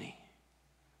irony.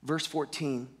 Verse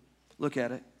 14, look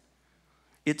at it.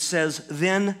 It says,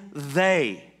 then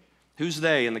they. Who's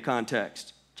they in the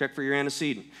context? Check for your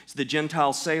antecedent. It's the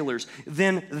Gentile sailors.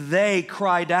 Then they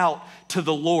cried out to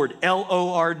the Lord.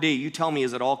 L-O-R-D. You tell me,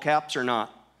 is it all caps or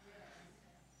not?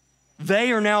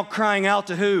 They are now crying out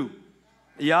to who?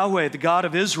 Yahweh, the God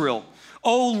of Israel.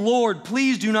 Oh Lord,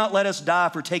 please do not let us die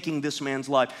for taking this man's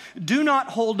life. Do not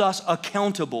hold us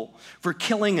accountable for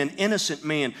killing an innocent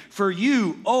man. For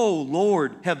you, oh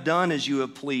Lord, have done as you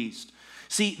have pleased.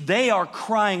 See, they are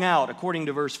crying out, according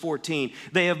to verse 14.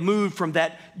 They have moved from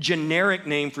that generic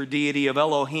name for deity of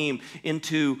Elohim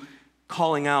into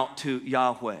calling out to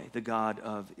Yahweh, the God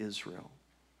of Israel.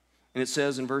 And it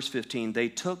says in verse 15, they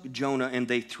took Jonah and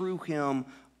they threw him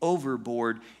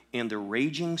overboard, and the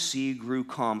raging sea grew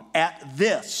calm. At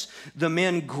this, the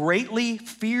men greatly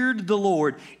feared the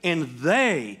Lord, and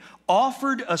they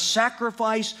offered a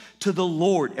sacrifice to the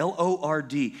Lord,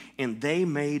 L-O-R-D, and they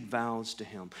made vows to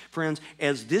him. Friends,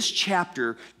 as this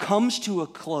chapter comes to a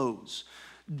close,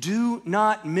 do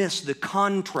not miss the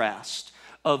contrast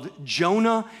of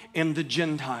Jonah and the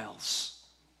Gentiles.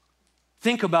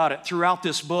 Think about it throughout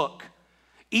this book.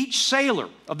 Each sailor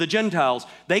of the Gentiles,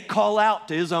 they call out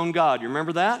to his own God. You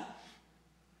remember that?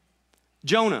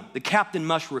 Jonah, the captain,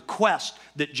 must request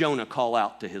that Jonah call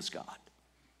out to his God.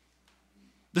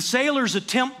 The sailors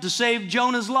attempt to save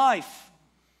Jonah's life.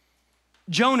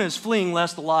 Jonah is fleeing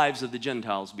lest the lives of the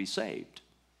Gentiles be saved.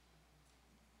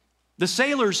 The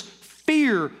sailors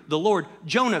fear the Lord.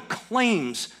 Jonah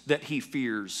claims that he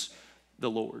fears the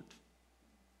Lord.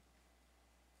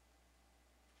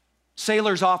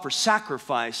 Sailors offer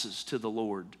sacrifices to the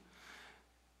Lord.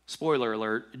 Spoiler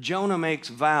alert, Jonah makes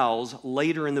vows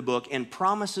later in the book and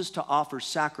promises to offer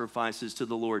sacrifices to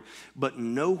the Lord, but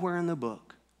nowhere in the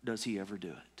book does he ever do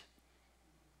it.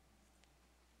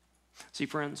 See,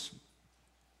 friends,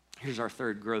 here's our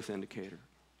third growth indicator.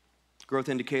 Growth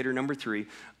indicator number 3,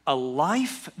 a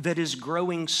life that is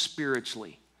growing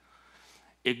spiritually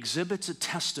exhibits a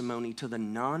testimony to the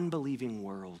non-believing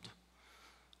world,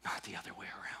 not the other way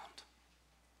around.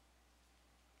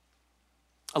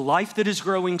 A life that is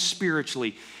growing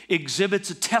spiritually exhibits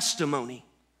a testimony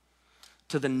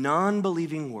to the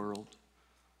non-believing world,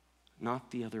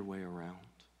 not the other way around.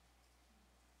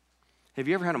 Have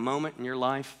you ever had a moment in your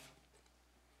life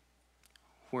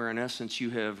where in essence you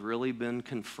have really been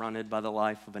confronted by the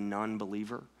life of a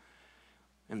non-believer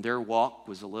and their walk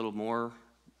was a little more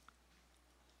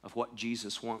of what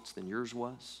Jesus wants than yours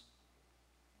was?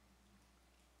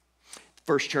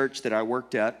 First church that I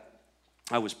worked at,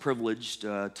 I was privileged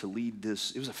to lead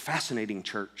this. It was a fascinating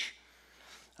church.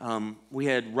 We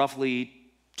had roughly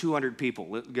 200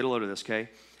 people. Get a load of this, okay?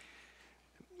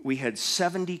 We had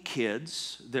 70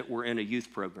 kids that were in a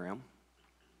youth program.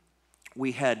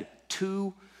 We had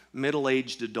 2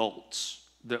 middle-aged adults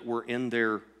that were in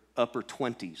their upper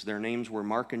 20s. Their names were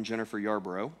Mark and Jennifer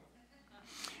Yarborough.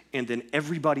 And then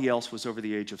everybody else was over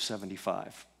the age of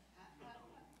 75. It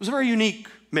was a very unique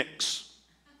mix.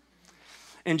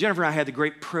 And Jennifer and I had the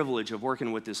great privilege of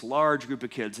working with this large group of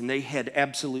kids, and they had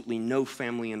absolutely no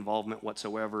family involvement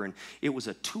whatsoever. And it was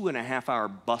a 2.5-hour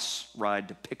bus ride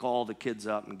to pick all the kids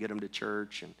up and get them to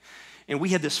church. And we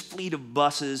had this fleet of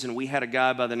buses, and we had a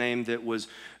guy by the name that was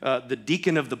the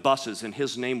deacon of the buses, and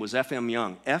his name was F.M.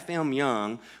 Young. F.M.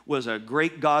 Young was a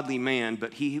great godly man,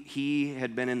 but he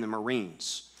had been in the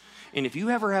Marines. And if you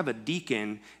ever have a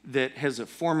deacon that has a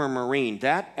former Marine,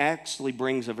 that actually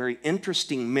brings a very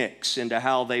interesting mix into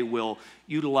how they will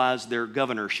utilize their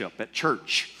governorship at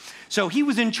church. So he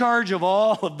was in charge of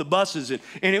all of the buses, and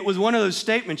it was one of those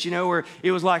statements, where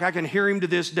it was like, I can hear him to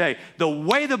this day. The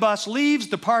way the bus leaves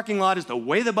the parking lot is the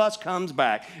way the bus comes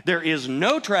back. There is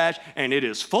no trash, and it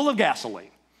is full of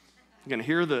gasoline. You can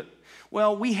hear the...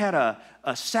 Well, we had a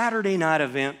Saturday night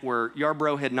event where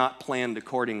Yarborough had not planned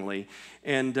accordingly.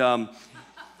 And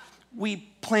we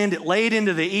planned it late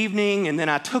into the evening, and then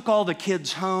I took all the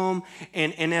kids home.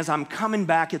 And as I'm coming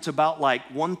back, it's about like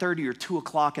 1:30 or 2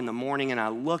 o'clock in the morning, and I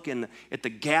look at the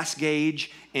gas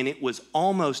gauge, and it was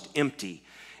almost empty.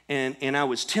 And I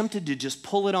was tempted to just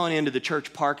pull it on into the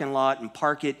church parking lot and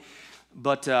park it.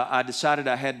 But I decided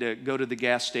I had to go to the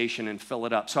gas station and fill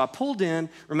it up. So I pulled in.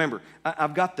 Remember,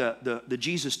 I've got the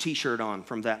Jesus t-shirt on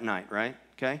from that night, right?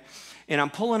 Okay? And I'm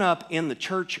pulling up in the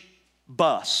church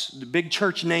bus, the big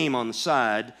church name on the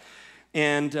side.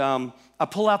 And I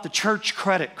pull out the church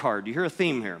credit card. You hear a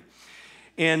theme here.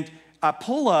 And I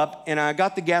pull up, and I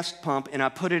got the gas pump, and I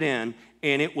put it in.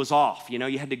 And it was off.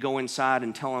 You had to go inside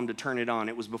and tell them to turn it on.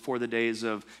 It was before the days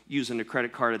of using the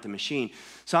credit card at the machine.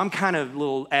 So I'm kind of a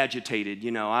little agitated.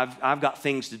 I've got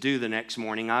things to do the next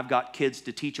morning. I've got kids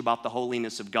to teach about the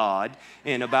holiness of God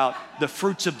and about the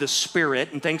fruits of the Spirit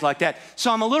and things like that.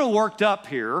 So I'm a little worked up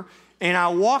here. And I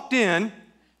walked in,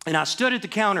 and I stood at the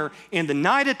counter, and the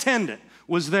night attendant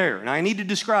was there. And I need to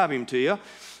describe him to you.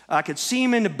 I could see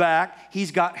him in the back.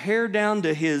 He's got hair down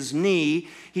to his knee.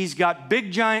 He's got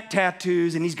big giant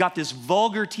tattoos, and he's got this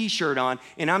vulgar t-shirt on,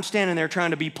 and I'm standing there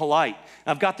trying to be polite.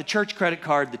 I've got the church credit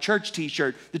card, the church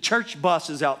t-shirt, the church bus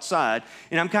is outside,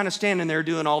 and I'm kind of standing there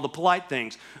doing all the polite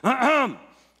things.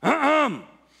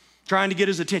 Trying to get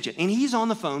his attention. And he's on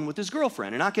the phone with his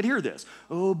girlfriend, and I could hear this.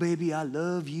 Oh, baby, I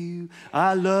love you.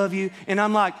 I love you. And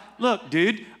I'm like, look,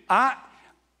 dude, I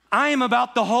am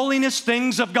about the holiness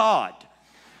things of God.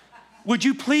 Would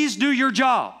you please do your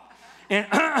job? And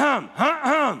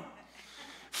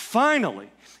Finally,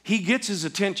 he gets his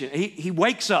attention. He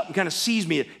wakes up and kind of sees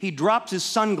me. He drops his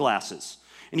sunglasses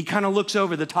and he kind of looks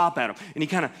over the top at him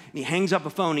and he hangs up a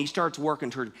phone and he starts working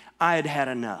towards me. I had had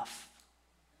enough.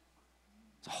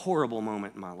 It's a horrible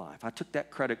moment in my life. I took that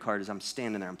credit card as I'm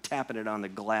standing there. I'm tapping it on the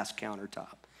glass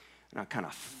countertop and I kind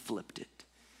of flipped it.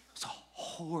 It's a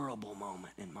horrible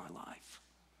moment in my life.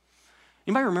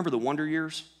 Anybody remember the Wonder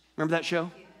Years? Remember that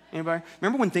show? Anybody?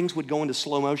 Remember when things would go into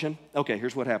slow motion? Okay,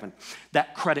 here's what happened.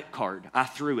 That credit card, I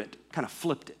threw it, kind of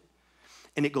flipped it,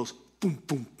 and it goes boom,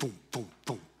 boom, boom, boom,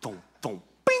 boom, boom, boom,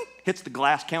 bing, hits the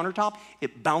glass countertop,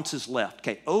 it bounces left.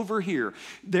 Okay, over here,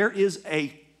 there is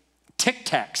a Tic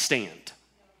Tac stand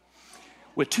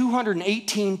with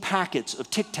 218 packets of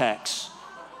Tic Tacs.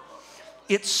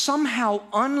 It somehow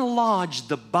unlodged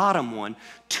the bottom one.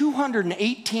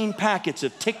 218 packets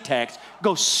of Tic Tacs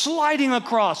go sliding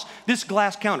across this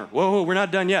glass counter. Whoa, we're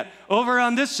not done yet. Over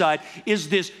on this side is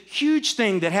this huge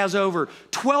thing that has over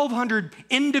 1,200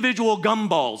 individual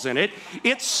gumballs in it.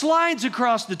 It slides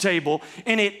across the table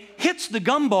and it hits the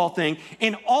gumball thing,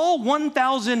 and all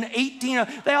 1,018,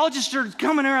 they all just started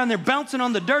coming around. They're bouncing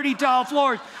on the dirty tile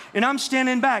floors, and I'm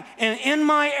standing back. And in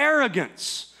my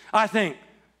arrogance, I think,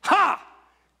 ha!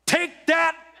 Take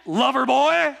that, lover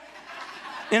boy.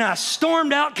 And I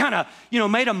stormed out, kind of,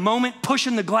 made a moment,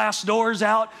 pushing the glass doors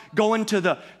out, going to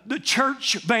the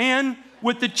church van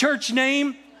with the church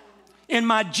name and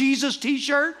my Jesus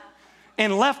t-shirt,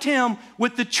 and left him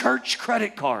with the church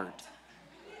credit card.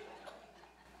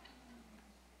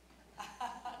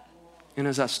 And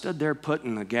as I stood there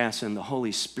putting the gas in, the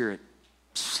Holy Spirit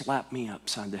slapped me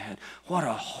upside the head. What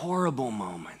a horrible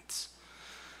moment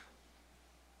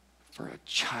for a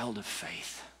child of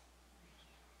faith.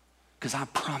 Because I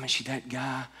promise you, that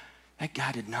guy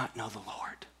did not know the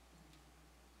Lord.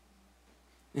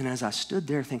 And as I stood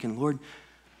there thinking, Lord,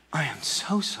 I am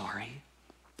so sorry.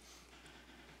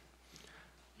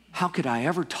 How could I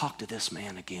ever talk to this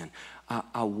man again?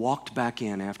 I walked back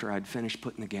in after I'd finished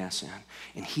putting the gas in,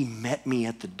 and he met me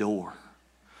at the door.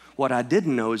 What I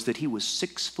didn't know is that he was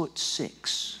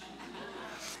 6'6".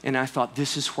 And I thought,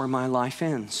 this is where my life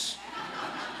ends.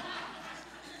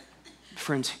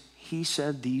 Friends, he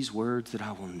said these words that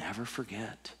I will never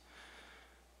forget,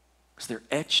 because they're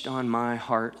etched on my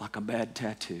heart like a bad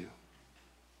tattoo.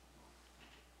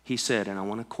 He said, and I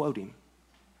want to quote him,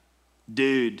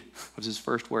 "Dude," was his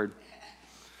first word.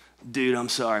 "Dude, I'm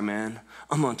sorry, man.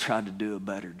 I'm going to try to do a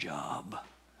better job."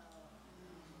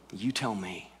 You tell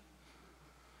me,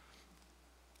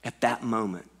 at that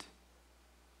moment,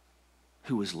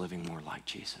 who was living more like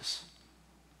Jesus?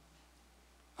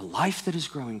 A life that is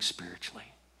growing spiritually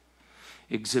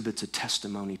exhibits a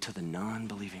testimony to the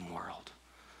non-believing world,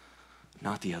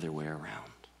 not the other way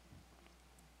around.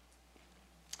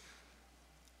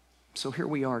 So here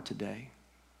we are today.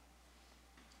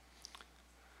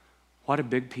 Why do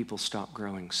big people stop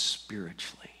growing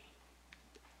spiritually?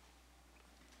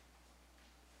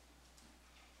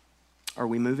 Are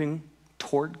we moving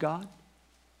toward God?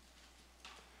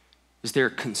 Is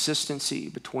there consistency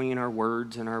between our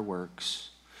words and our works?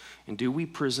 And do we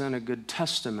present a good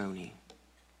testimony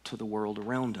to the world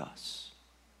around us?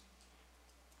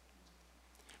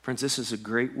 Friends, this is a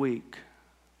great week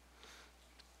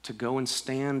to go and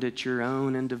stand at your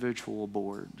own individual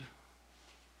board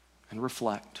and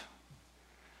reflect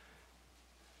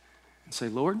and say,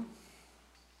 Lord,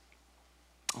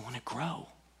 I want to grow.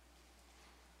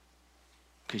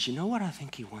 Because you know what I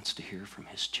think he wants to hear from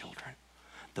his children?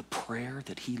 The prayer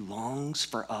that he longs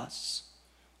for us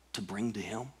to bring to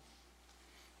him.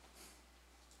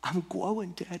 I'm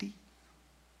growing, Daddy.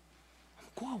 I'm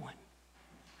growing.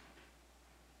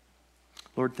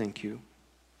 Lord, thank you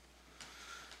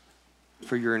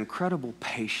for your incredible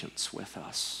patience with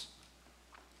us.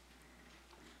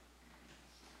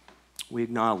 We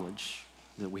acknowledge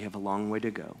that we have a long way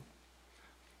to go.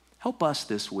 Help us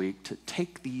this week to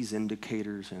take these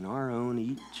indicators in our own,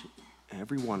 each,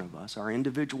 every one of us, our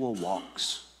individual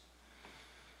walks.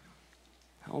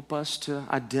 Help us to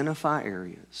identify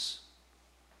areas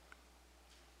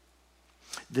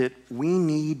that we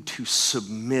need to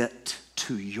submit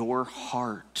to your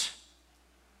heart.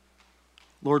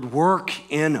 Lord, work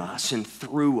in us and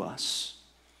through us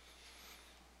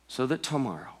so that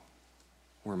tomorrow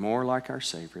we're more like our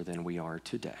Savior than we are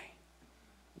today.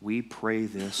 We pray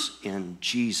this in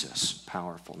Jesus'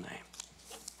 powerful name.